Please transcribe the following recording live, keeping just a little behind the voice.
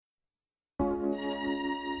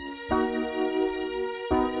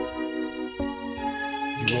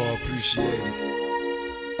you all appreciate it.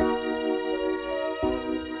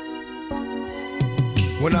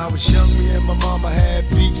 When I was young, me and my mama had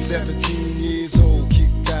beef, 17 years old,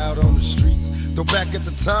 kicked out on the streets. Though back at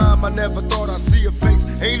the time, I never thought I'd see her face.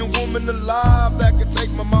 Ain't a woman alive that could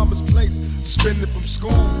take my mama's place. Suspended from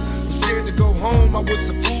school, I'm scared to go home. I was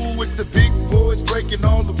a fool with the big boys, breaking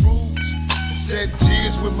all the rules. Shed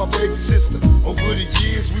tears with my baby sister. Over the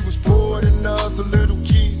years, we was poor than other little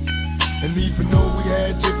kids. And even though we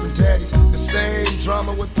had different daddies, the same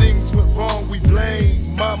drama when things went wrong, we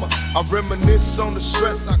blame mama. I reminisce on the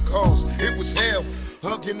stress I caused. It was hell,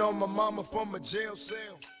 hugging on my mama from a jail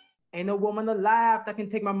cell. Ain't no woman alive that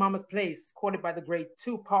can take my mama's place. Quoted by the great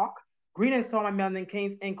Tupac. Greetings to all my melanin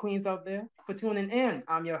kings and queens out there for tuning in.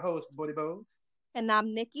 I'm your host, Bodie Bose. And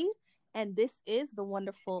I'm Nikki. And this is the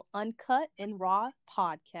wonderful Uncut and Raw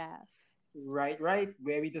podcast. Right,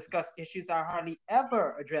 where we discuss issues that are hardly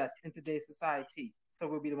ever addressed in today's society. So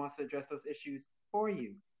we'll be the ones to address those issues for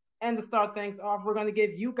you. And to start things off, we're going to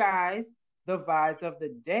give you guys the vibes of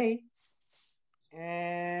the day.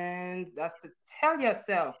 And that's to tell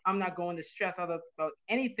yourself, I'm not going to stress out about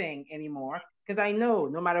anything anymore, because I know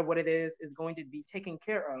no matter what it is going to be taken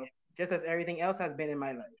care of, just as everything else has been in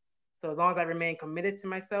my life. So as long as I remain committed to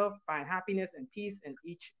myself, find happiness and peace in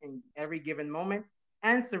each and every given moment,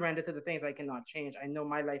 and surrender to the things I cannot change, I know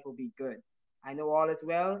my life will be good. I know all is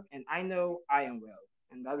well, and I know I am well.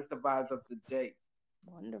 And that is the vibes of the day.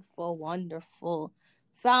 Wonderful, wonderful.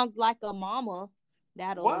 Sounds like a mama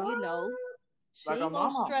that'll, she like ain't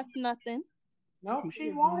gonna stress nothing. No, she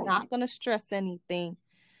won't. Not gonna stress anything.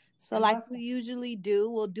 So like we usually do,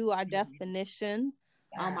 we'll do our definitions.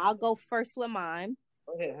 I'll go first with mine.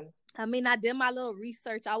 Go ahead, honey. I mean, I did my little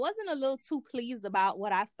research. I wasn't a little too pleased about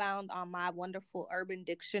what I found on my wonderful Urban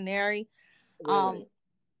Dictionary. Really?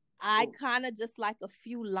 I kind of just like a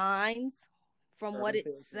few lines from what it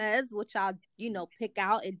says, which I'll, pick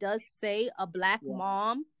out. It does say a black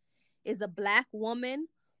mom is a black woman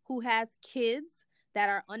who has kids that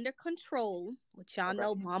are under control, which y'all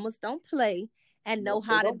know mamas don't play, and know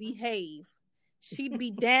how to behave. She'd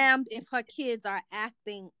be damned if her kids are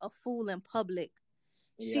acting a fool in public.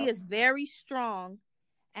 She is very strong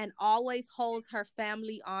and always holds her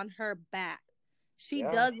family on her back. She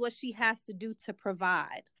does what she has to do to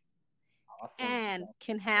provide. Awesome. And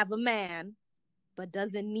can have a man, but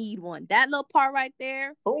doesn't need one. That little part right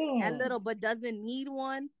there, that little but doesn't need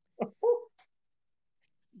one.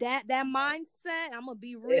 That mindset, I'm going to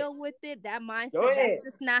be real with it. That mindset, that's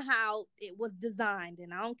just not how it was designed.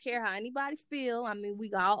 And I don't care how anybody feel. I mean,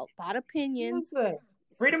 we all got opinions.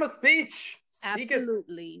 Freedom of speech.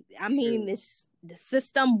 Absolutely. I mean, the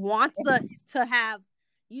system wants us to have,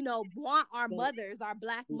 want our mothers, our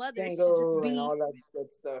black mothers to just be and all that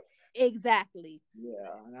good stuff. Exactly. Yeah,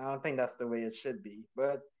 and I don't think that's the way it should be.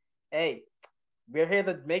 But hey, we're here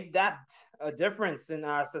to make that a difference in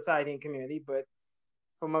our society and community. But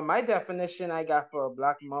from my definition, I got for a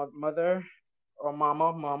black mother or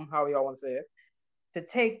mom, how y'all want to say it, to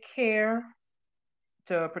take care,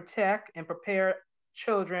 to protect and prepare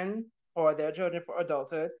children or their children for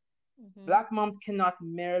adulthood. Mm-hmm. Black moms cannot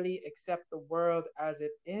merely accept the world as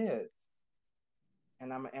it is.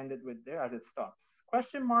 And I'm going to end it with there as it stops.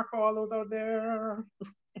 Question mark for all those out there.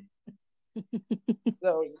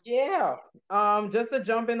 So, just to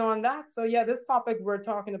jump in on that. So, this topic we're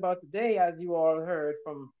talking about today, as you all heard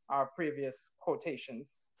from our previous quotations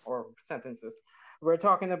or sentences, we're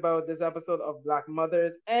talking about this episode of Black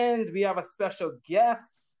Mothers, and we have a special guest.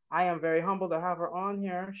 I am very humbled to have her on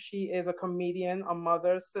here. She is a comedian, a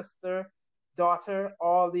mother, sister, daughter,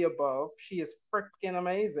 all the above. She is freaking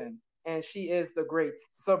amazing. And she is the great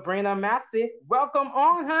Sabrina Massey. Welcome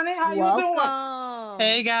on, honey. How you doing?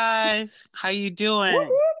 Hey, guys. How you doing?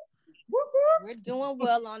 We're doing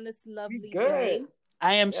well on this lovely day.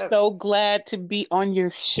 I am so glad to be on your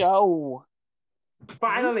show.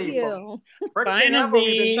 Finally. Thank you. Finally.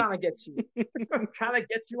 We've been trying to get you. Trying to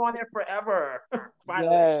get you on here forever.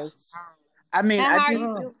 Finally. Yes. I mean,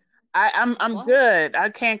 I'm good. I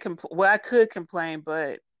can't complain. Well, I could complain,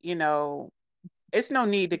 but it's no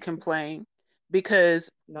need to complain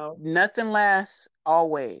because nothing lasts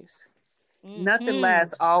always. Mm-hmm. Nothing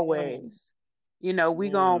lasts always.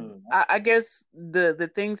 I guess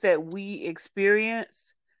the things that we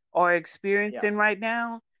experience or experiencing right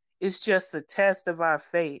now is just a test of our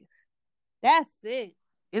faith. That's it.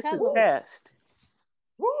 It's a test.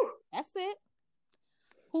 Woo. That's it.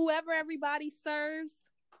 Whoever everybody serves,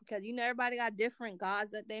 because everybody got different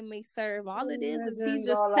gods that they may serve. All it is he's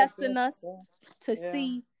just testing us to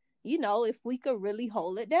see, if we could really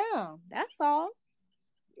hold it down. That's all.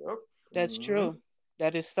 That's true.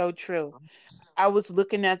 That is so true. I was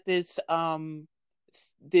looking at this show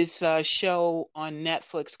on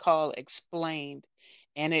Netflix called Explained,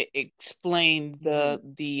 and it explained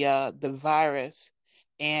the virus,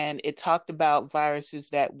 and it talked about viruses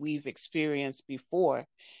that we've experienced before.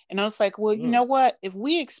 And I was like, well, you know what? If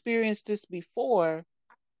we experienced this before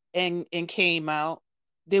and came out,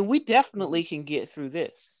 then we definitely can get through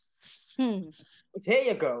this. There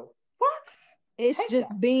you go. What? It's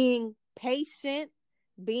just being patient,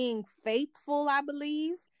 being faithful, I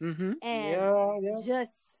believe, and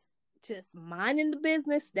just minding the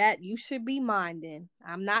business that you should be minding.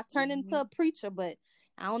 I'm not turning to a preacher, but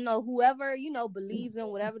I don't know, whoever, believes in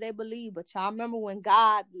whatever they believe, but y'all remember when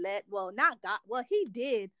God he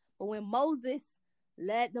did, but when Moses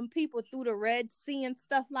led them people through the Red Sea and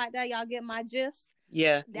stuff like that, y'all get my gifs?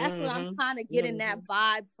 Yeah. That's what I'm kind of getting that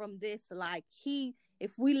vibe from this. Like,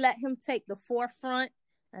 if we let him take the forefront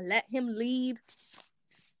and let him lead,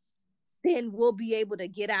 then we'll be able to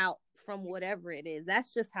get out from whatever it is.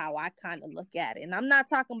 That's just how I kind of look at it. And I'm not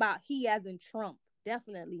talking about he as in Trump.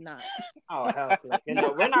 Definitely not. Oh, hell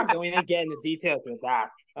no. We're not going to get into details with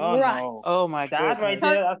that. Oh, right. No. Oh, my God. That right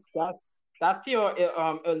there, that's pure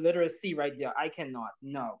illiteracy right there. I cannot.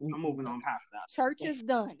 No, I'm moving on past that. Church is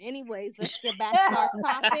done. Anyways, let's get back to our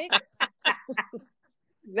topic.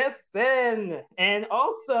 Listen, and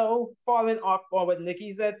also following off on what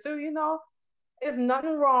Nikki said too, there's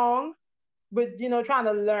nothing wrong with, trying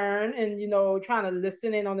to learn and, trying to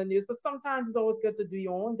listen in on the news, but sometimes it's always good to do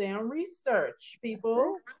your own damn research,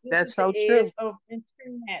 people. That's so true. Age of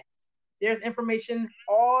internet. There's information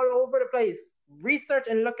all over the place. Research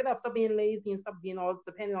and look it up. Stop being lazy and stop being all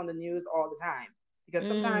dependent on the news all the time. Because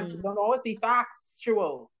sometimes it don't always be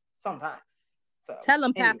factual. Sometimes. So tell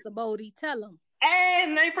them, Pastor Bodie. Tell them. Hey,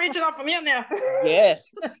 they preaching up from here now. Yes.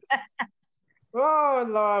 Oh,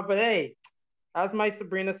 Lord. But hey, as my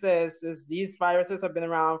Sabrina says, these viruses have been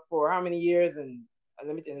around for how many years? And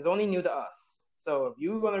it's only new to us. So if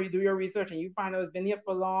you're going to redo your research and you find out it's been here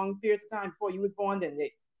for long periods of time before you was born, then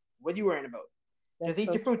what are you worrying about? Just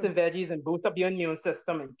eat your fruits and veggies and boost up your immune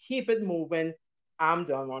system and keep it moving. I'm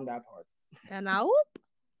done on that part. And I hope.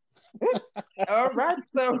 All right,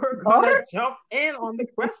 so we're going to jump in on the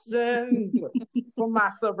questions for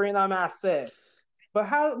my Sabrina Massey. But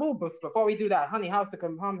before we do that, honey, how's the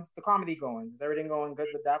comedy going? Is everything going good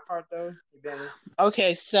with that part, though?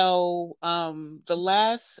 Okay, so the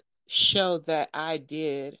last show that I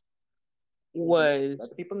did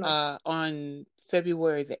was on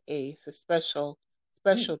February the 8th, a special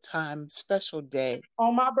time, special day.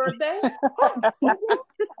 On my birthday?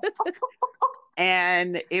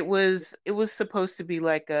 And it was supposed to be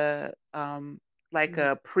like a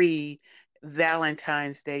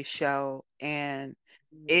pre-Valentine's Day show, and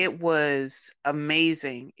it was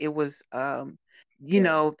amazing. It was the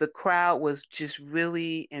crowd was just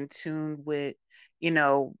really in tune with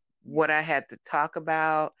what I had to talk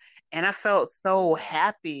about, and I felt so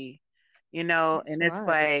happy, and it's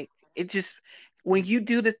like, it just, when you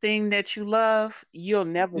do the thing that you love, you'll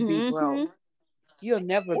never be broke. You'll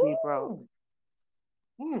never be broke.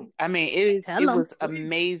 I mean, it was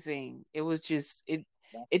amazing. It was just, it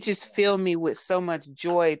just filled me with so much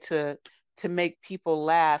joy to make people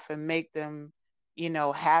laugh and make them,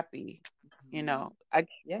 happy. I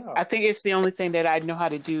think it's the only thing that I know how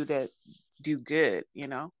to do that do good,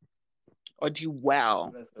 or do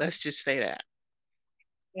well. Let's just say that.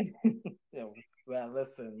 Well,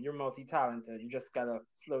 listen, you're multi-talented. You just gotta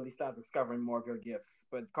slowly start discovering more of your gifts.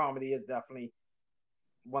 But comedy is definitely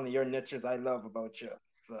one of your niches I love about you.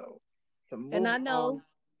 So, and I know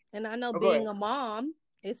being a mom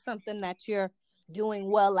is something that you're doing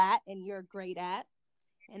well at and you're great at.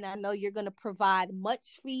 And I know you're going to provide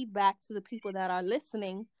much feedback to the people that are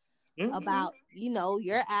listening about,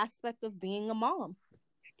 your aspect of being a mom.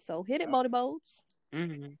 So hit it, Bodie Bodes.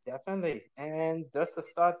 Definitely. And just to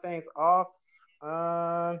start things off,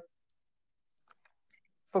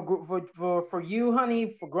 for you,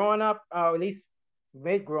 honey, for growing up, at least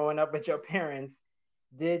growing up with your parents,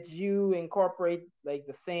 did you incorporate like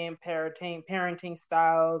the same parenting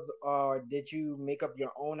styles, or did you make up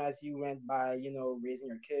your own as you went by, raising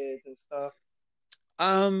your kids and stuff?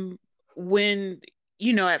 When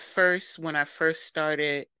at first, when I first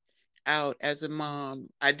started out as a mom,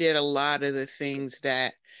 I did a lot of the things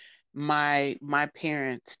that my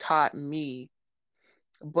parents taught me.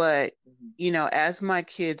 But as my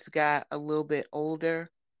kids got a little bit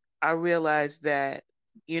older, I realized that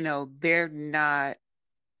they're not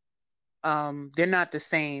the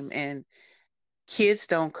same, and kids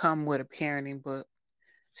don't come with a parenting book.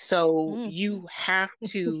 So you have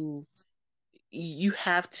to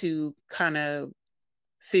kind of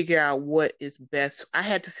figure out what is best. I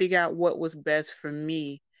had to figure out what was best for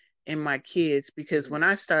me and my kids, because when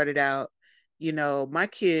I started out, my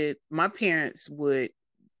parents would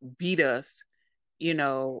beat us,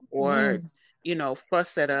 or,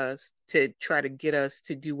 fuss at us to try to get us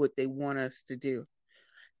to do what they want us to do.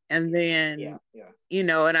 And then,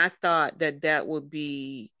 and I thought that would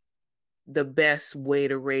be the best way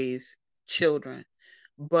to raise children.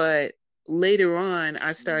 But later on,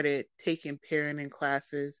 I started taking parenting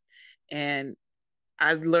classes, and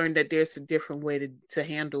I learned that there's a different way to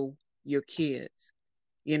handle your kids,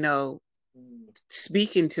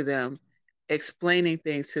 speaking to them, explaining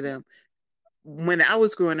things to them. When I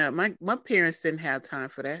was growing up, my parents didn't have time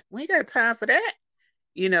for that. We ain't got time for that.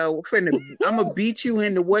 I'm going to beat you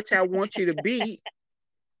into what I want you to be,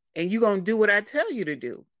 and you're going to do what I tell you to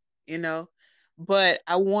do, But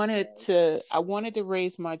I wanted to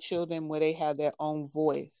raise my children where they have their own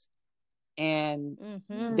voice, and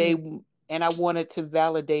I wanted to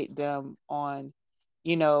validate them on,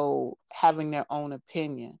 having their own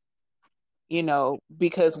opinion,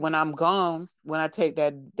 because when I'm gone, when I take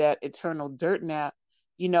that eternal dirt nap,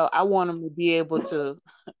 I want them to be able to,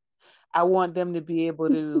 I want them to be able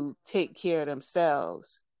to take care of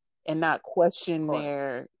themselves and not question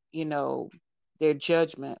their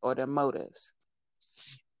judgment or their motives.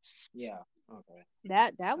 Yeah. Okay.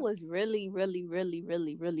 That was really, really, really,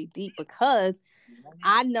 really, really deep, because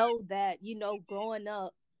I know that, growing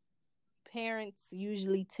up, parents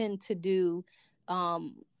usually tend to do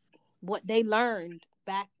what they learned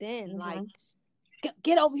back then, like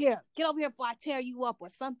get over here before I tear you up, or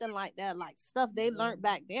something like that, like stuff they learned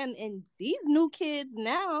back then. And these new kids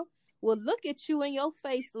now will look at you in your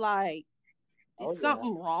face like, is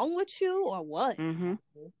something wrong with you or what?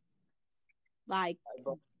 Like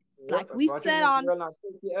we said on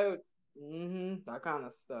that kind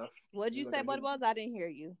of stuff. What'd you say, Bud Buzz? I didn't hear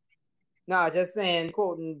you. No, just saying,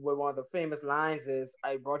 quoting with one of the famous lines is,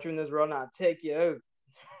 I brought you in this world, now take you out.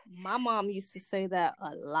 My mom used to say that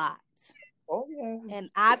a lot. Oh, yeah. And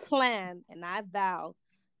I plan and I vow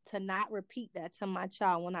to not repeat that to my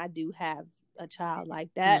child when I do have a child like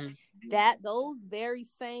that. Those very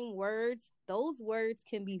same words, those words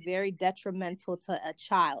can be very detrimental to a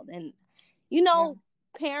child. And,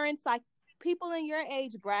 parents, like people in your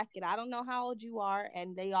age bracket, I don't know how old you are,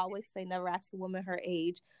 and they always say never ask a woman her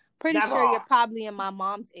age. Pretty sure you're probably in my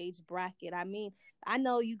mom's age bracket. I mean, I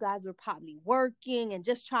know you guys were probably working and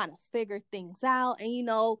just trying to figure things out,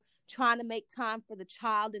 and, trying to make time for the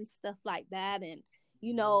child and stuff like that. And,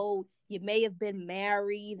 you may have been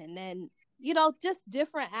married, and then, just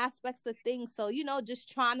different aspects of things. So, just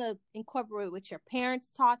trying to incorporate what your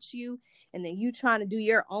parents taught you, and then you trying to do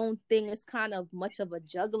your own thing is kind of much of a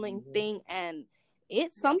juggling thing. And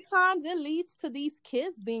sometimes it leads to these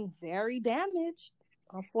kids being very damaged.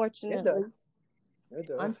 Unfortunately. It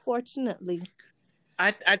does. Unfortunately.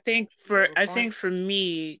 I think for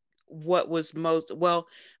me, what was most, well,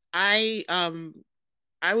 I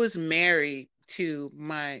was married to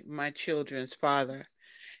my children's father,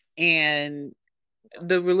 and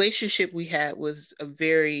the relationship we had was a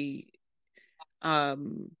very, I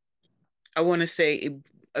want to say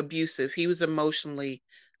abusive. He was emotionally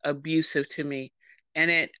abusive to me.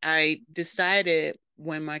 And I decided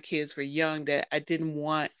when my kids were young that I didn't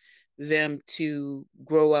want them to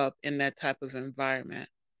grow up in that type of environment.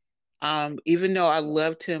 Even though I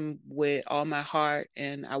loved him with all my heart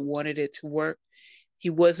and I wanted it to work, he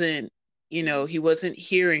wasn't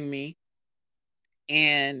hearing me,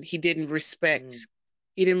 and he didn't respect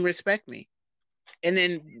me. And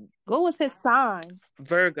then, what was his sign?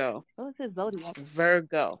 Virgo. What was his zodiac?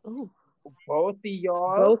 Virgo. Ooh. Both of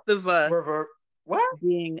y'all. Both of us were what?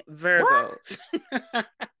 Being Virgos.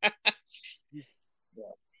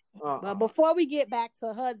 But before we get back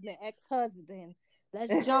to husband, ex-husband,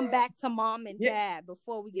 let's jump back to mom and dad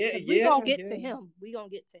before we get. We gonna get to him. We gonna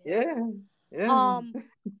get to him. Yeah.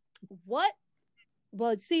 What?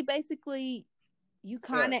 Well, see, basically, you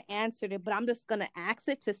kind of answered it, but I'm just gonna ask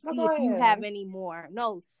it to see if you have any more.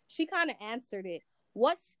 No, she kind of answered it.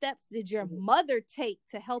 What steps did your mother take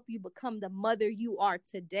to help you become the mother you are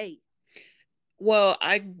today? Well,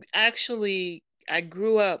 I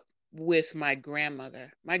grew up with my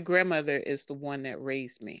grandmother. My grandmother is the one that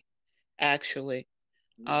raised me, actually.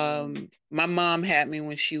 My mom had me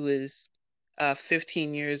when she was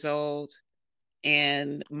 15 years old,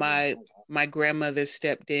 and my grandmother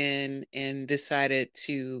stepped in and decided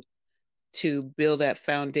to build that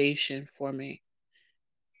foundation for me.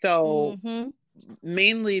 So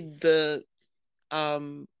mainly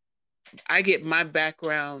I get my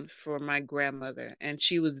background from my grandmother, and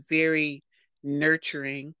she was very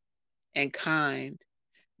nurturing and kind.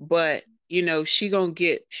 but she gonna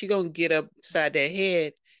get upside that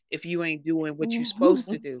head if you ain't doing what you're supposed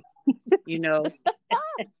to do.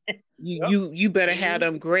 You better have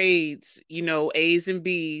them grades, A's and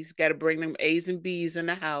B's. Got to bring them A's and B's in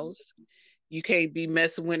the house. You can't be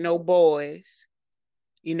messing with no boys.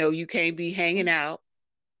 You can't be hanging out.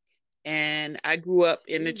 And I grew up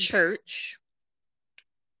in the church,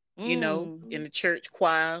 in the church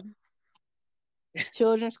choir.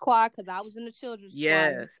 Children's choir, because I was in the children's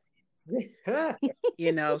choir.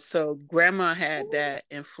 Yes. So grandma had that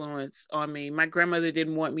influence on me. My grandmother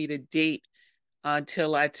didn't want me to date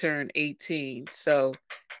until I turned 18. So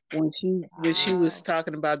when she was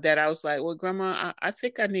talking about that, I was like, well, grandma, I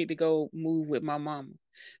think I need to go move with my mama.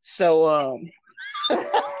 So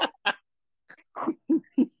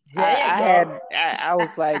I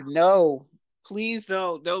was like, no, please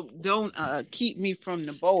don't keep me from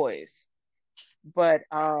the boys. But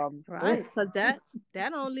right, because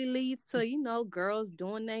that only leads to girls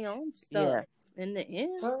doing their own stuff in the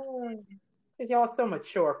end. Because y'all so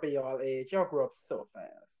mature for y'all age. Y'all grew up so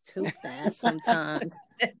fast. Too fast sometimes.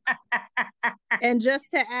 And just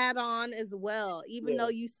to add on as well, even though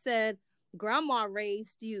you said grandma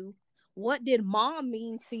raised you, what did mom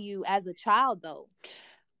mean to you as a child, though?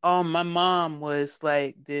 My mom was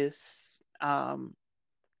like this.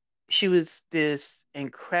 She was this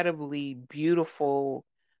incredibly beautiful,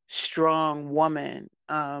 strong woman.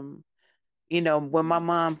 When my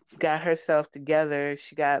mom got herself together,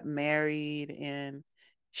 she got married and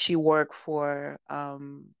she worked for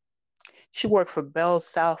Bell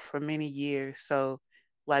South for many years. So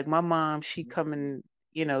like my mom, she come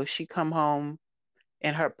home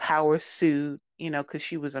in her power suit, because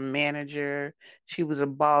she was a manager, she was a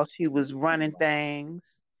boss, she was running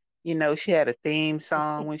things. She had a theme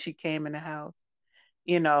song when she came in the house,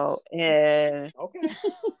 and okay.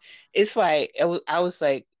 It's like I was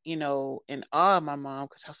like, in awe of my mom,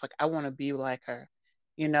 because I was like, I want to be like her.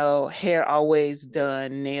 Hair always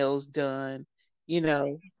done, nails done,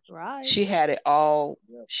 right. She had it all.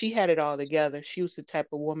 She had it all together. She was the type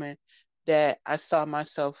of woman that I saw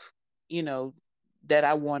myself, that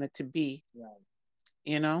I wanted to be. Right.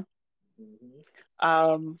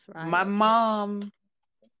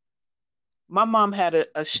 My mom had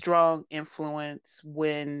a strong influence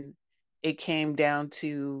when it came down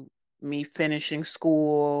to me finishing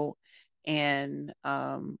school and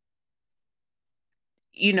the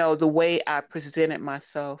way I presented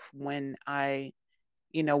myself when I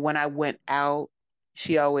went out.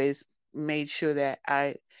 She always made sure that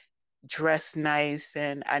I dressed nice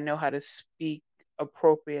and I know how to speak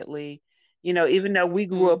appropriately. Even though we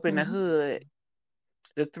grew up in the hood,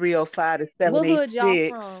 the 305 to 786. What hood y'all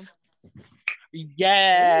from?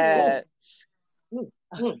 Yes.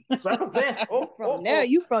 Represent. From there,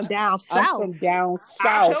 you from down south. I'm from down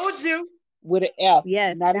south. I told you. With an F.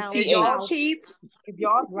 Yes. Not a If y'all keep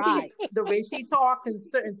the way she talked and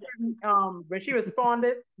certain when she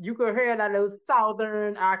responded, you could hear that little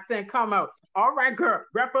southern accent come out. All right, girl,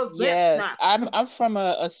 represent. Yes, I'm from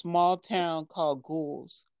a small town called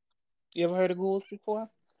Goulds. You ever heard of Goulds before?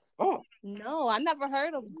 Oh no, I never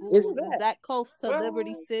heard of Goulds. Is that close to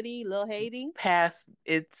Liberty City, Little Haiti?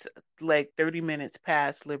 It's like 30 minutes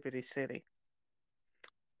past Liberty City.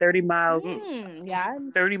 30 miles.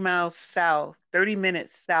 30 miles south. 30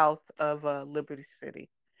 minutes south of Liberty City.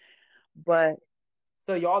 But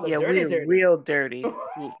so y'all are we're real dirty.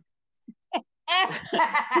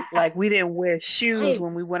 Like we didn't wear shoes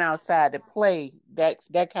when we went outside to play. That's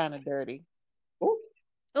that kind of dirty.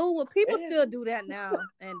 Oh, well, people still do that now,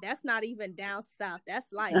 and that's not even down south.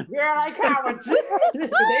 That's like girl, like how they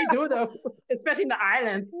do though, especially in the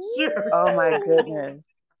islands. Sure. Oh my goodness.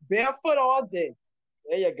 Barefoot all day.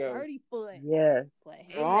 There you go. 30 foot. Yeah. But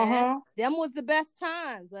hey, man, them was the best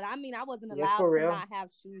times. But I mean, I wasn't allowed to not have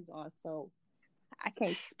shoes on, so I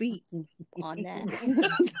can't speak on that.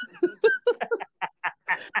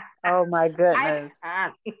 Oh my goodness.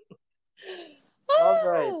 All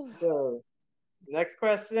right. So next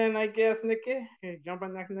question, I guess, Nikki. Can you jump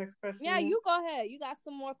on next question? Yeah, you go ahead. You got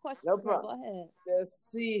some more questions. No problem. Go ahead. Let's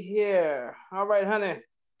see here. All right, honey.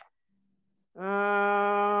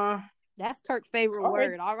 That's Kirk's favorite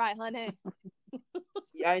word. All right, honey.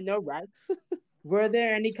 Yeah, I know, right? Were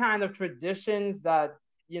there any kind of traditions that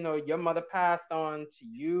your mother passed on to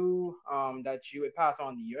you, that you would pass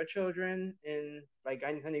on to your children? And like,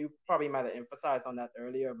 I know you probably might have emphasized on that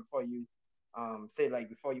earlier before you say like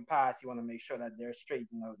before you pass, you want to make sure that they're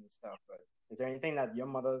straightened out and stuff. But is there anything that your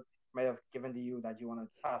mother might have given to you that you want to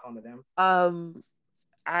pass on to them?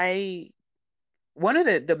 One of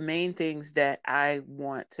the main things that I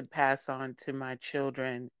want to pass on to my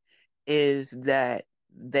children is that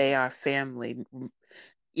they are family.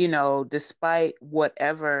 You know, despite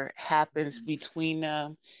whatever happens between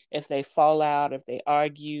them, if they fall out, if they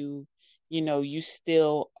argue, you know, you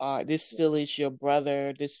still are, this still is your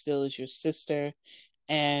brother, this still is your sister.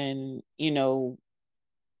 And, you know,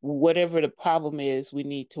 whatever the problem is, we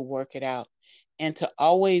need to work it out. And to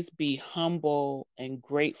always be humble and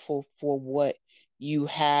grateful for what you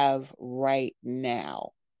have right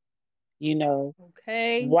now. You know,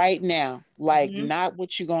 okay, right now, like not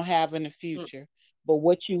what you're going to have in the future, but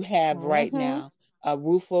what you have right now. A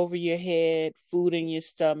roof over your head, food in your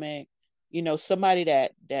stomach, you know, somebody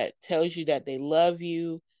that tells you that they love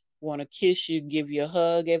you, want to kiss you, give you a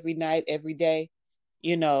hug every night, every day.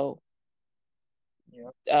 You know,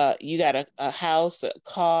 you got a house, a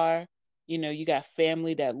car, you know, you got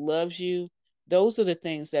family that loves you. Those are the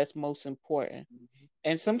things that's most important.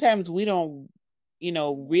 And sometimes we don't, you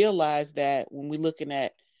know, realize that when we're looking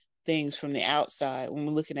at things from the outside, when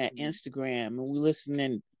we're looking at Instagram and we're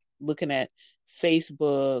looking at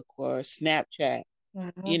Facebook or Snapchat,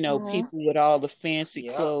 you know, people with all the fancy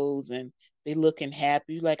clothes and they looking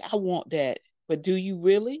happy. Like, I want that. But do you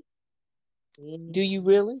really? Do you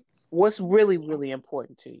really? What's really, really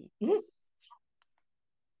important to you?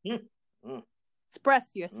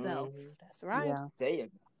 Express yourself. That's right. Yeah. There you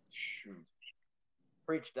go.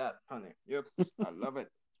 Preach that, honey. Yep. I love it.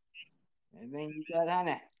 Anything you got,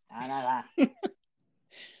 honey?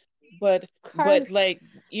 But like,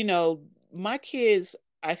 you know, my kids,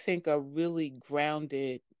 I think, are really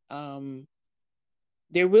grounded.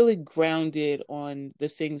 They're really grounded on the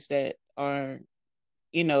things that are,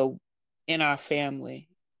 you know, in our family,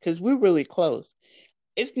 because we're really close.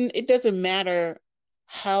 It doesn't matter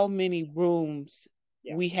how many rooms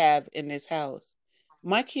we have in this house.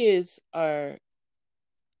 My kids are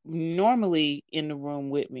normally in the room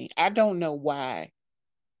with me. I don't know why,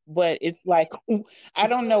 but it's like, I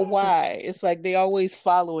don't know why. It's like they always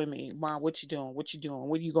following me. Mom, what you doing? What you doing?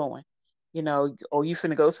 Where you going? You know, oh, you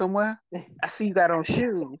finna go somewhere? I see you got on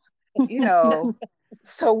shoes. You know,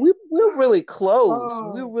 so we're really close.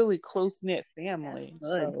 We're really close knit family.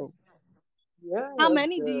 So yeah. How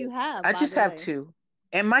many do you have? I just have 2,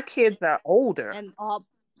 and my kids are older.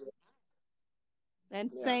 And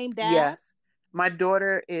same dad. Yes, my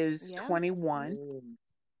daughter is 21,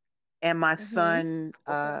 and my son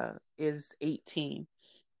is 18.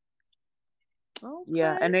 Okay.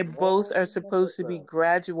 Yeah, and they both are supposed to be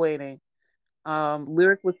graduating.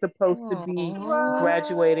 Lyric was supposed to be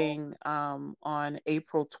graduating on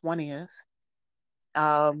April 20th.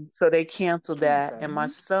 So they canceled that. And my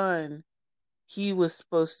son, he's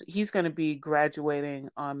going to be graduating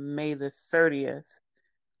on May the 30th.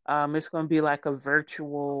 It's going to be like a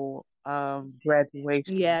virtual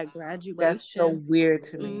graduation. Yeah, graduation. That's so weird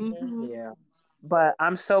to me. Yeah. But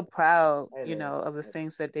I'm so proud, you know, of the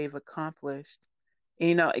things that they've accomplished.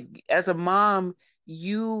 You know, as a mom,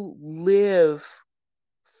 you live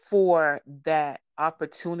for that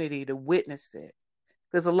opportunity to witness it.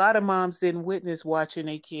 Because a lot of moms didn't witness watching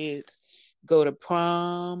their kids go to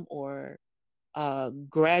prom or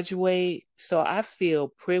graduate. So I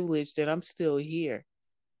feel privileged that I'm still here.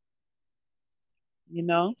 You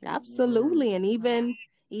know? Absolutely. And even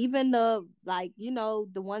the, like, you know,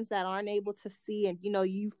 the ones that aren't able to see, and, you know,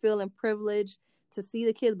 you feeling privileged to see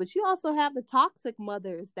the kids, but you also have the toxic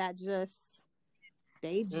mothers that just,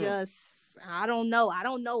 I don't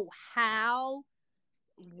know how,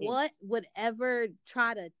 what would ever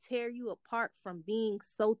try to tear you apart from being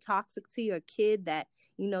so toxic to your kid that,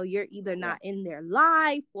 you know, you're either not in their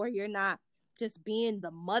life or you're not just being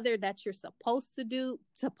the mother that you're supposed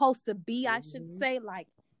to be, I should say. Like,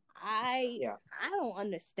 I don't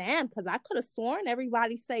understand, because I could have sworn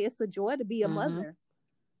everybody say it's a joy to be a mother.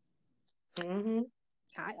 I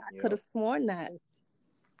could have sworn that.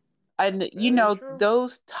 And you know,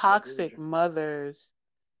 those toxic mothers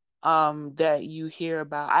that you hear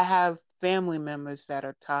about, I have family members that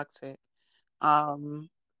are toxic.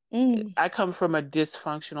 I come from a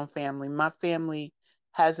dysfunctional family. My family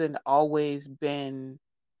hasn't always been,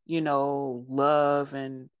 you know, love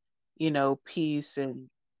and, you know, peace and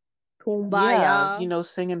kumbaya. Yeah, you know,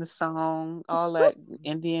 singing the song, all that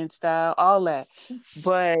Indian style, all that.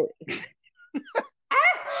 But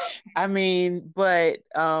I mean,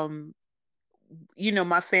 you know,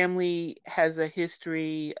 my family has a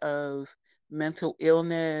history of mental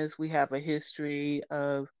illness. We have a history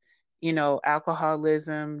of, you know,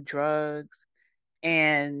 alcoholism, drugs.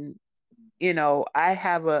 And, you know, I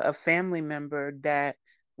have a family member that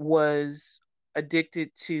was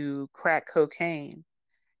addicted to crack cocaine,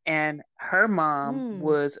 and her mom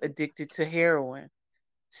was addicted to heroin.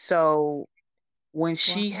 So when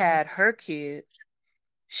she had her kids,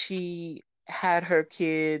 she had her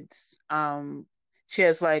kids. She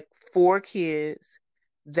has like 4 kids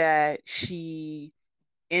that she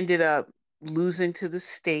ended up losing to the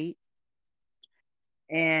state.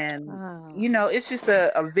 And, it's just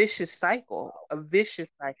a vicious cycle,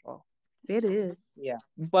 It is. Yeah.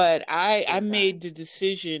 But I made the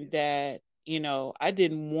decision that, I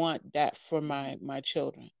didn't want that for my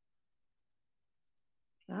children.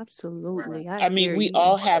 Absolutely. I mean, we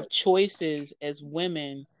all have choices as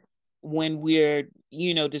women when we're,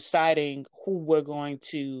 deciding who we're going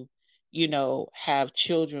to, have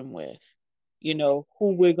children with, who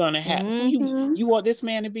we're going to have. Who you want this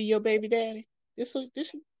man to be your baby daddy? This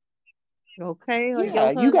okay.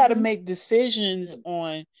 Yeah, you got to make decisions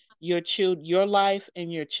on your life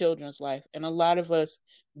and your children's life. And a lot of us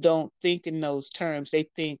don't think in those terms. They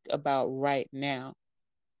think about right now.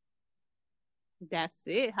 That's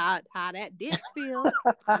it. How that did feel.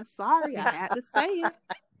 I'm sorry, I had to say it.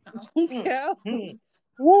 Okay.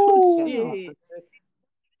 Shit.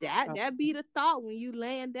 That be the thought when you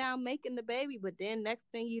laying down making the baby, but then next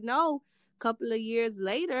thing you know, a couple of years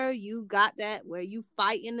later, you got that where you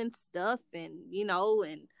fighting and stuff, and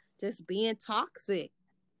and just being toxic.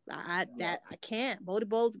 I can't. Bodie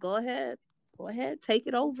Bones, go ahead, take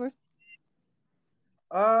it over.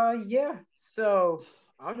 Yeah. So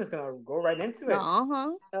I'm just gonna go right into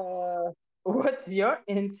it. What's your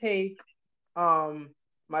intake,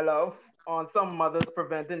 my love, on some mothers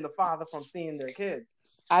preventing the father from seeing their kids?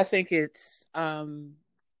 I think it's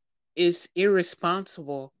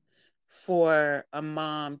irresponsible for a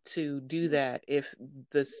mom to do that if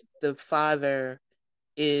the father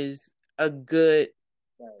is a good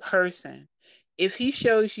person. If he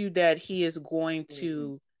shows you that he is going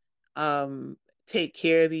to take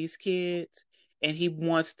care of these kids and he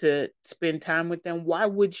wants to spend time with them, why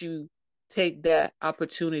would you take that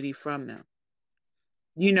opportunity from them?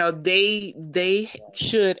 They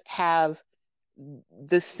should have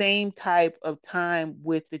the same type of time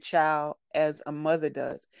with the child as a mother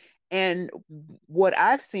does. And what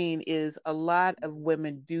I've seen is a lot of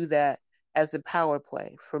women do that as a power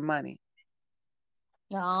play for money.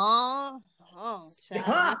 I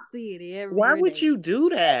see it every Why would you do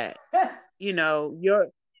that? You're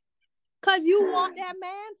because you want that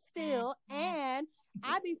man still. And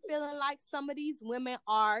I be feeling like some of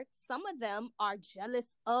them are jealous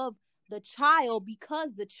of the child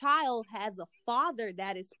because the child has a father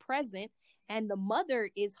that is present, and the mother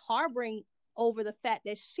is harboring over the fact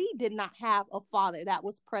that she did not have a father that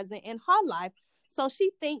was present in her life. So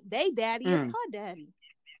she think they daddy is her daddy.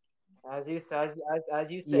 As you said, yes,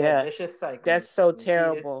 vicious cycle. That's so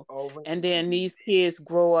terrible. And then these kids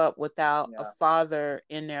grow up without a father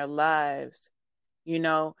in their lives,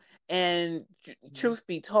 and truth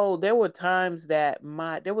be told, there were times that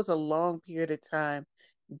there was a long period of time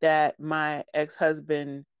that my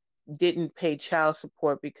ex-husband didn't pay child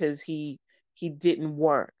support because he didn't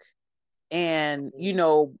work. And,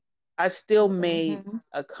 I still made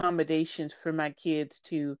accommodations for my kids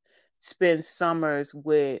to spend summers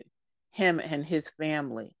with him and his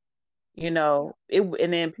family. And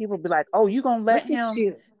then people be like, oh, you gonna let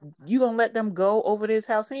them go over to his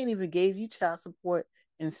house? He ain't even gave you child support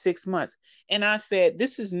in 6 months. And I said,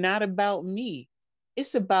 this is not about me.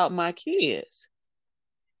 It's about my kids.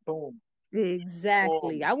 Boom.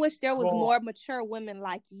 Exactly. Boom. I wish there was more mature women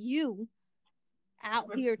like you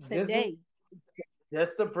out here today.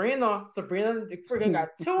 Yes, Sabrina freaking got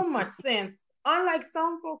too much sense. Unlike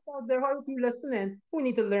some folks out there who be listening, who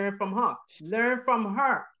need to learn from her. Learn from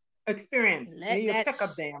her experience. Let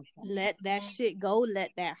that shit go.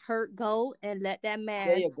 Let that hurt go, and let that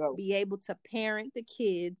man be able to parent the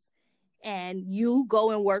kids, and you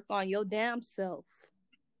go and work on your damn self.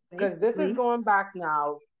 Because this is going back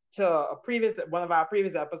now to one of our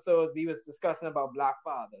previous episodes. We was discussing about Black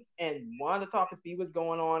fathers, and one of the topics we was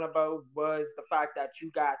going on about was the fact that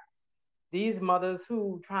you got these mothers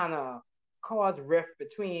who trying to cause rift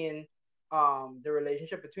between the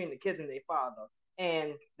relationship between the kids and their father.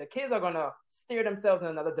 And the kids are going to steer themselves in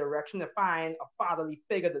another direction to find a fatherly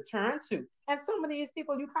figure to turn to. And some of these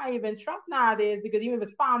people you can't even trust nowadays, because even if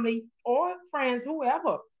it's family or friends,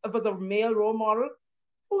 whoever, if it's a male role model,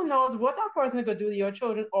 who knows what that person could do to your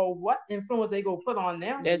children or what influence they go put on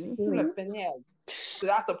them. That's flipping hell. So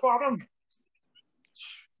that's the problem.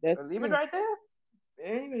 Leave it right there.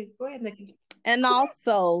 Anyway, go ahead, Nikki. And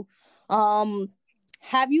also,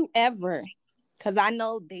 have you ever, because I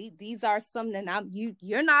know these are some that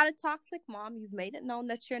you're not a toxic mom. You've made it known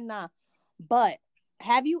that you're not. But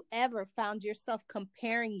have you ever found yourself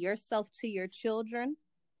comparing yourself to your children?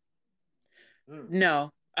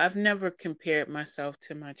 No, I've never compared myself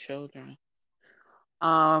to my children.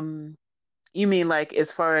 You mean like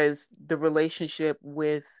as far as the relationship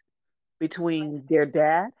between their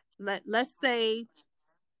dad? Let's say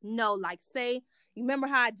no, like say, you remember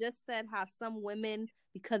how I just said how some women,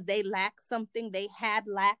 because they lack something, they had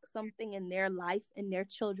lacked something in their life and their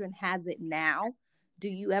children has it now. Do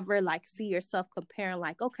you ever like see yourself comparing,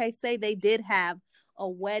 like, okay, say they did have a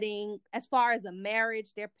wedding, as far as a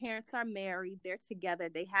marriage, their parents are married, they're together,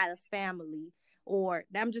 they had a family, or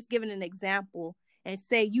I'm just giving an example, and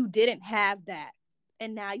say you didn't have that.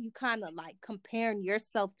 And now you kind of like comparing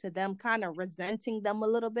yourself to them, kind of resenting them a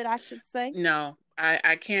little bit, I should say. No,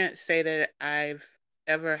 I can't say that I've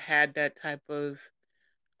ever had that type of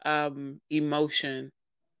emotion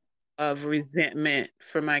of resentment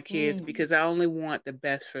for my kids because I only want the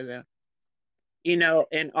best for them. You know,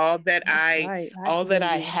 and all that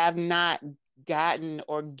I have not gotten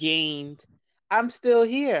or gained, I'm still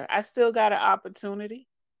here. I still got an opportunity.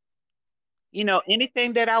 You know,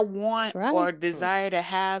 anything that I want or desire to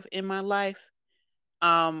have in my life,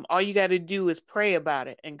 all you got to do is pray about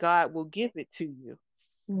it and God will give it to you.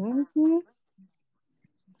 Mm-hmm.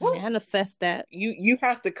 Manifest that. You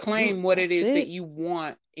have to claim what it is that you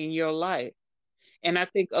want in your life. And I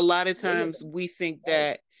think a lot of times we think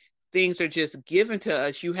that things are just given to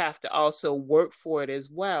us. You have to also work for it as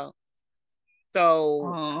well.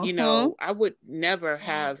 So, you know, I would never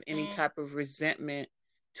have any type of resentment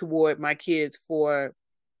toward my kids for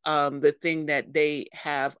the thing that they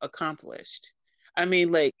have accomplished. I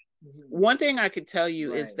mean, like, one thing I could tell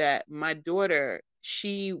you is that my daughter,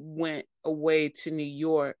 she went away to New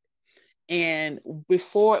York. And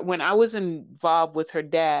before, when I was involved with her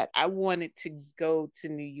dad, I wanted to go to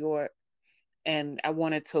New York and I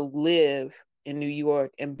wanted to live in New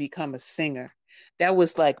York and become a singer. That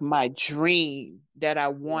was like my dream that I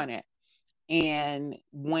wanted. And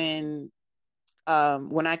when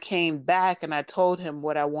I came back and I told him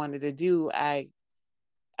what I wanted to do, I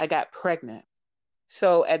got pregnant.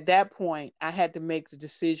 So at that point, I had to make the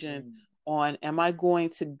decision on, am I going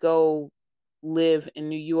to go live in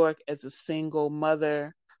New York as a single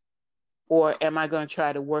mother, or am I going to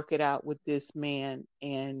try to work it out with this man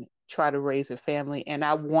and try to raise a family? And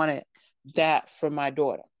I wanted that for my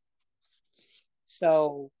daughter.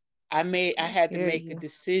 So I had to make a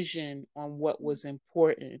decision on what was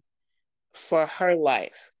important for her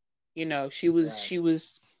life. You know, she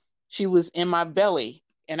was in my belly,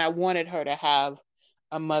 and I wanted her to have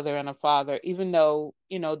a mother and a father, even though,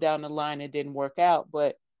 you know, down the line it didn't work out,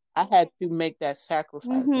 but I had to make that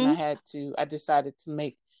sacrifice, and I decided to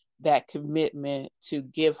make that commitment to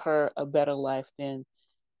give her a better life than,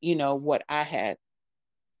 you know, what I had.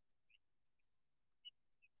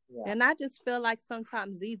 Yeah. And I just feel like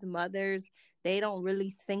sometimes these mothers, they don't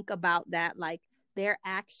really think about that. Like, their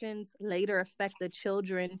actions later affect the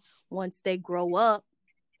children once they grow up,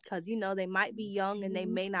 because, you know, they might be young and they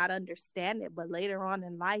may not understand it, but later on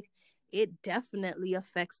in life, it definitely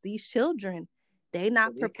affects these children. They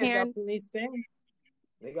not preparing.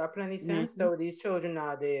 They got plenty of sense though. These children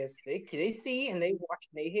nowadays, they see and they watch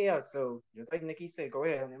and they hear. So just like Nikki said, go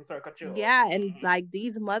ahead. I'm sorry, cut you off. Yeah, and like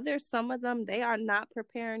these mothers, some of them, they are not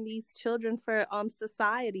preparing these children for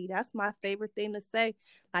society. That's my favorite thing to say.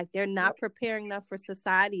 Like, they're not preparing them for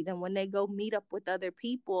society. Then when they go meet up with other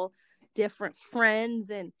people, different friends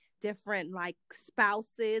and different like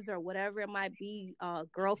spouses or whatever it might be,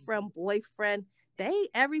 girlfriend, boyfriend,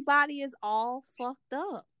 everybody is all fucked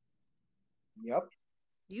up. Yep.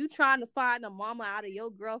 You trying to find a mama out of your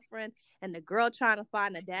girlfriend, and the girl trying to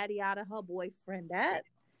find a daddy out of her boyfriend.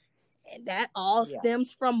 That all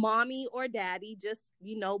stems from mommy or daddy just,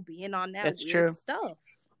 you know, being on that weird stuff.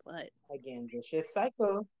 But again, this shit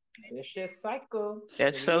cycle.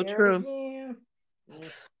 That's so true.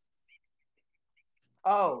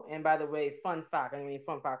 Oh, and by the way, fun fact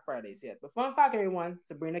Fridays yet. But fun fact, everyone,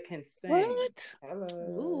 Sabrina can sing. What? Hello.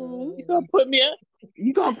 Ooh. You gonna put me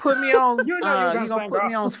on you gonna put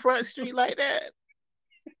me on Front Street like that?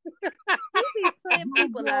 You be putting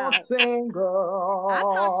people out. Single. I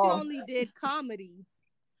thought you only did comedy.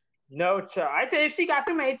 No, child. I tell you, she got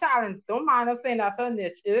too many talents. Don't mind her saying that's her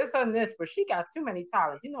niche. It is her niche, but she got too many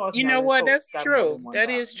talents. You know what? That's true. That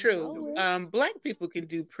is true. Black people can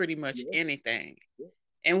do pretty much anything,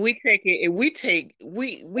 and we take it. We take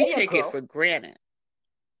it for granted.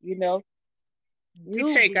 You know,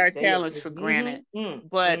 we take our talents for granted.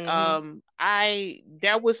 But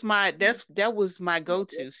that was my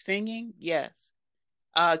go-to. Singing, yes.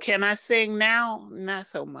 Can I sing now? Not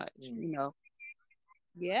so much. You know.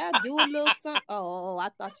 Yeah, do a little song. Oh, I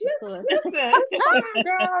thought you could. Listen,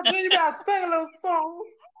 girl, you gotta sing a little song.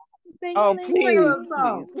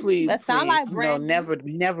 Please. That sound like Brandy. No,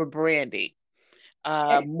 never Brandy.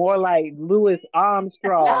 More like Louis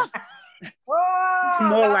Armstrong. Oh,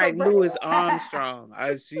 more like Louis Armstrong.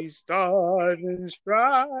 I see stars and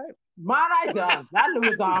stripes. Man, I done. That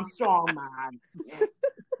Louis Armstrong, man.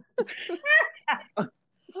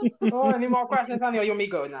 Oh, any more questions, honey, or you me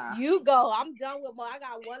go now? You go. I'm done with I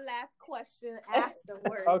got one last question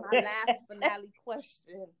afterwards. Okay. My last finale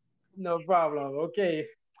question. No problem. Okay.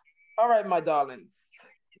 All right, my darlings.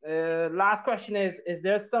 Last question is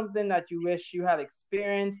there something that you wish you had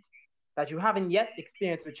experienced that you haven't yet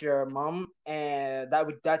experienced with your mom and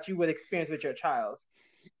that you would experience with your child?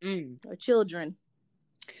 Or children.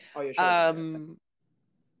 Or your children.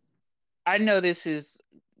 I know this is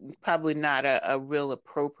probably not a real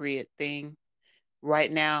appropriate thing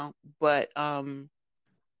right now, but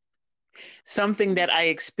something that I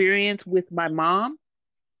experienced with my mom.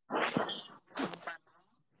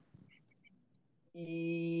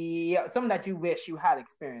 Yeah, something that you wish you had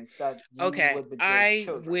experienced that you would with your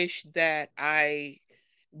children. Wish that I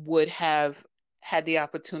would have had the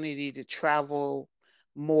opportunity to travel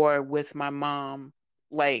more with my mom,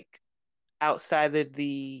 like outside of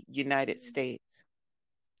the United States.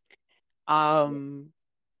 But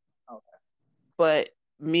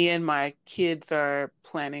me and my kids are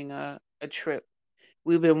planning a trip.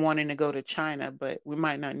 We've been wanting to go to China, but we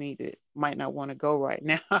might not need it. Might not want to go right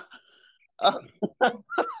now.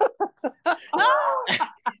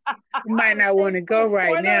 Might not want to go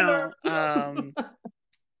right now.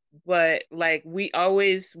 But like we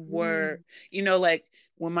always were, like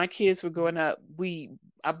when my kids were growing up,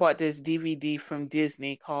 I bought this DVD from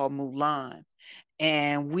Disney called Mulan.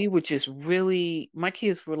 And we were just really, my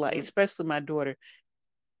kids were like, especially my daughter,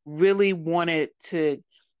 really wanted to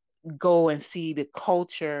go and see the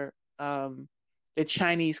culture, the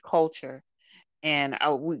Chinese culture. And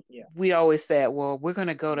we always said, well, we're going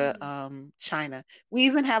to go to China. We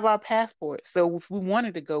even have our passports. So if we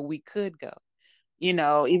wanted to go, we could go,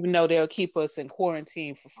 even though they'll keep us in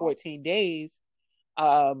quarantine for 14 days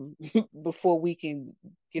before we can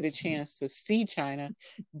get a chance to see China.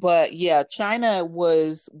 But yeah, China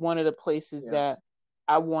was one of the places that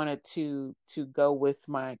I wanted to go with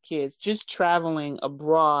my kids. Just traveling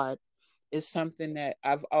abroad is something that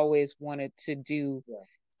I've always wanted to do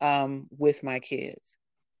with my kids.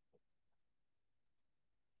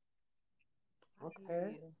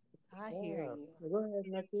 Okay. I hear you. Go ahead,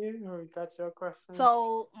 Nikki. We got your question.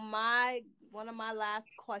 So one of my last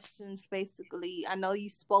questions, basically, I know you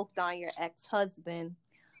spoke on your ex-husband.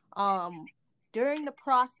 During the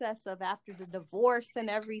process of after the divorce and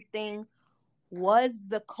everything, was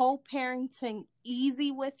the co-parenting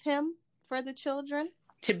easy with him for the children?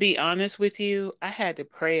 To be honest with you, I had to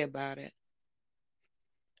pray about it.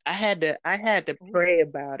 I had to pray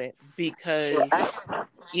about it because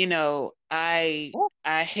I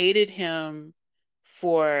hated him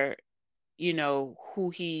for who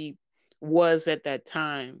he was at that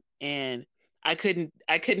time, and I couldn't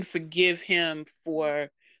forgive him for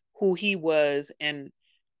who he was, and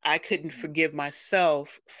I couldn't forgive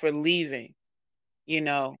myself for leaving,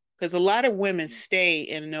 because a lot of women stay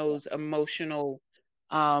in those emotionally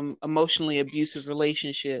abusive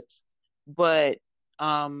relationships, but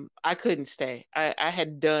I couldn't stay. I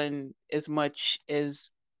had done as much as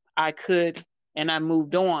I could and I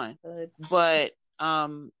moved on. But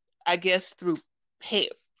I guess through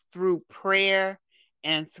prayer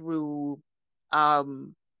and through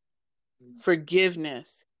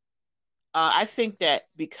forgiveness, I think that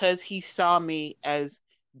because he saw me as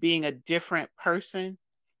being a different person,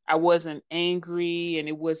 I wasn't angry and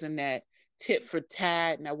it wasn't that tit for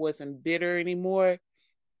tat and I wasn't bitter anymore.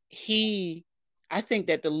 I think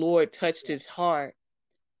that the Lord touched his heart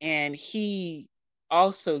and he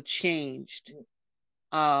also changed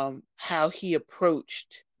how he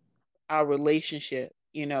approached our relationship,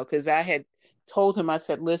 because I had told him, I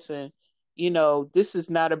said, listen, this is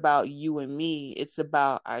not about you and me. It's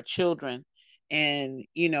about our children. And,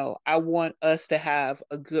 I want us to have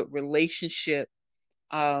a good relationship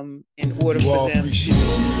in order for them to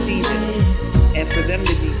see this and for them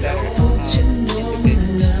to be better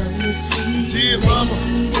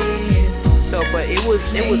So, but it was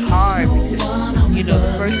hard because, the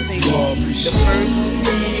first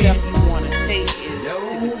step you want to take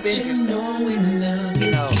is to defend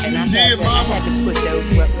yourself, and I had to put those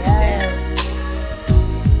weapons down.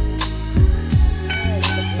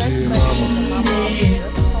 Dear mama.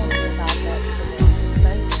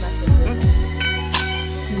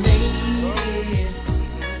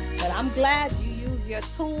 But I'm glad you used your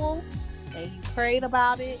tool and you prayed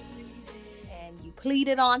about it and you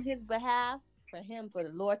pleaded on his behalf for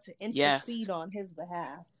the Lord to intercede on his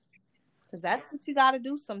behalf. Because that's what you got to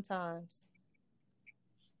do sometimes.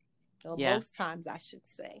 Or most times, I should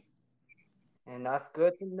say. And that's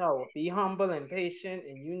good to know. Be humble and patient,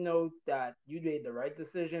 and you know that you made the right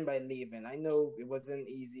decision by leaving. I know it wasn't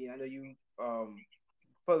easy. I know you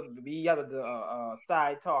we had a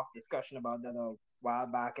side talk discussion about that a while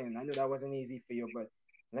back, and I know that wasn't easy for you. But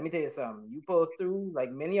let me tell you something. You pulled through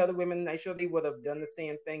like many other women. I sure they would have done the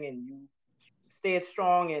same thing, and you stayed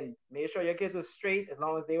strong and made sure your kids were straight as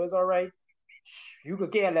long as they was all right. You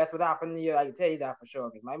could care less what happened to you. I can tell you that for sure.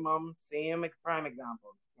 Because my mom, same prime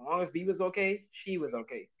example. As long as B was okay, she was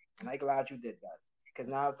okay. And I'm glad you did that. Because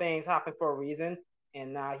now things happen for a reason.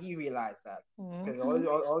 And now he realized that. Because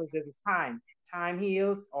all this is time. Time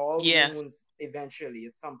heals all wounds eventually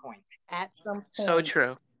at some point. At some point. So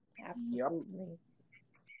true. Absolutely. Yep.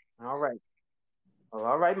 All right. Well,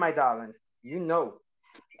 all right, my darling. You know.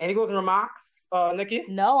 Any closing remarks, Nikki?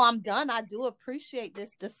 No, I'm done. I do appreciate this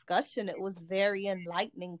discussion. It was very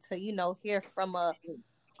enlightening to, hear from a,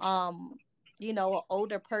 an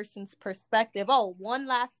older person's perspective. Oh, one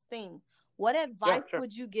last thing. What advice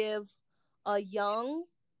would you give any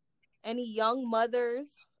young mothers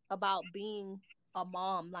about being a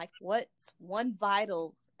mom? Like, what's one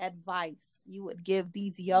vital advice you would give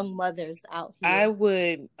these young mothers out here? I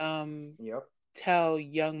would tell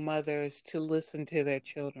young mothers to listen to their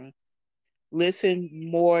children. Listen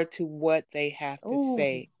more to what they have to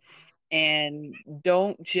say. And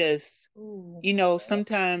don't just,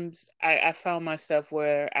 sometimes I found myself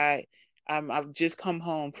where I've just come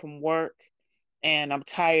home from work and I'm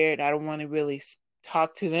tired. I don't want to really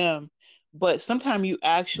talk to them. But sometimes you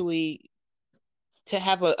actually, to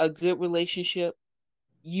have a good relationship,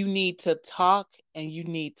 you need to talk and you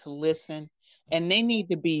need to listen and they need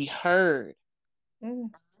to be heard.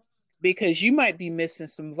 Because you might be missing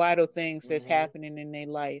some vital things that's happening in their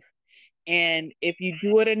life. And if you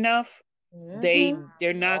do it enough,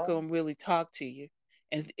 they're not going to really talk to you.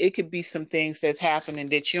 And it could be some things that's happening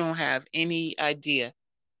that you don't have any idea.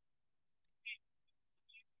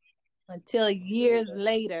 Until years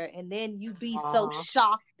later, and then you be so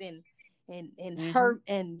shocked and hurt,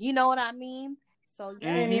 and you know what I mean? So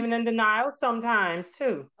and even in denial sometimes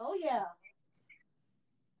too. Oh yeah.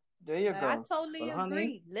 There you go. I totally agree.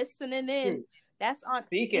 Honey, listening in. That's on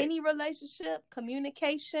any relationship,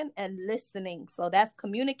 communication and listening. So that's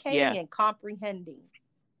communicating and comprehending.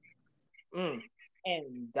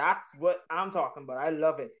 And that's what I'm talking about. I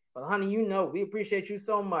love it. But honey, we appreciate you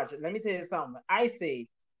so much. Let me tell you something. I say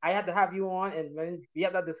I had to have you on, and when we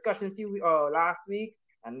had that discussion last week,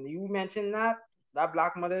 and you mentioned that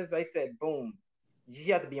Black mothers, I said, boom,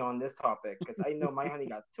 she had to be on this topic because I know my honey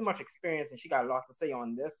got too much experience and she got a lot to say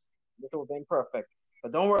on this. This whole thing perfect.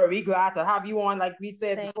 But don't worry, we glad to have you on, like we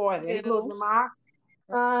said before. And any closing remarks?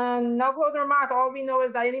 No closing remarks. All we know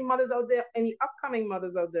is that any mothers out there, any upcoming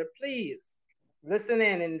mothers out there, please listen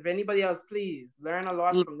in. And if anybody else, please learn a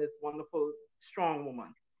lot from this wonderful, strong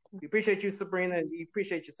woman. We appreciate you, Sabrina, and we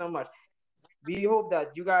appreciate you so much. We hope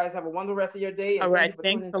that you guys have a wonderful rest of your day. And all right,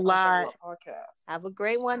 thanks a lot. Have a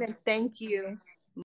great one, and thank you.